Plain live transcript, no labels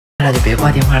那就别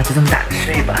挂电话了，就这么打着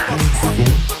睡吧。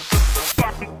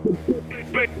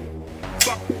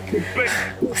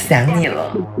我想你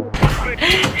了。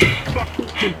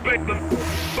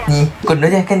你滚出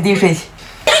去，跟你弟睡去。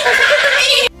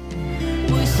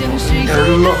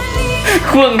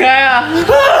滚开啊！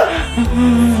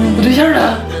我对象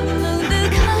呢？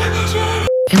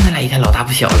听他俩一天老大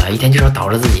不小了，一天就知道捯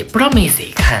饬自己，不知道没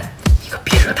谁看。你可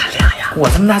别惹他俩呀！我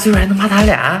这么大岁数还能怕他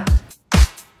俩？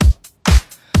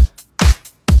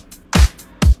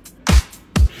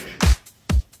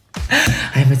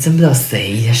哎呀妈，真不知道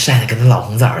谁一天晒得跟那老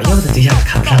红枣，要不他对象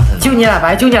看不上他呢。就你俩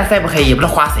白，就你俩晒不黑，也不知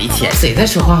道花谁钱。谁在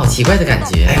说话？好奇怪的感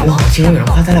觉。哎，我好像听说有人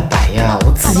夸咱俩白呀，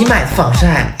我自己买的防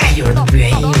晒，哎，有人都不愿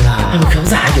意了。哎，可不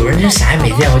咋，有人真啥也没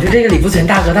见过，就这个理肤泉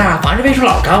大哥大，防晒倍数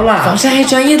老高了，防晒还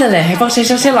专业的嘞，还防晒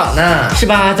上晒老呢，是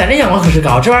吧？咱这阳光可是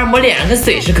高，这玩意儿抹脸上跟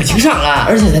水似，可清爽了。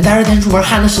而且咱大热天出门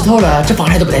汗都湿透了，这防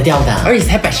晒都不带掉的，而且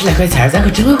才110来块钱，咱可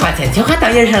真会花钱，全花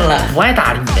当印上了。不爱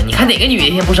搭理你的，你看哪个女的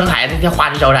一天不生孩子，一天花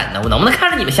枝招展呢？我能不能看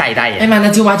着你们下一代呀？哎妈，那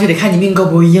舅妈就得看你命够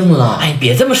不够硬了。哎，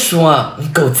别这么说，你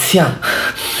够呛。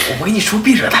我跟你说，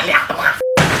别惹他俩嘛。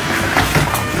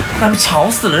他们吵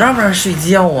死了，让不让人睡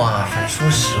觉啊？反正说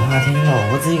实话，天天老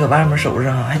婆自己搁外面守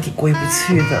着，还挺过意不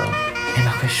去的。哎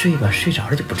妈，快睡吧，睡着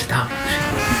了就不知道了。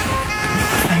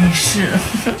办事。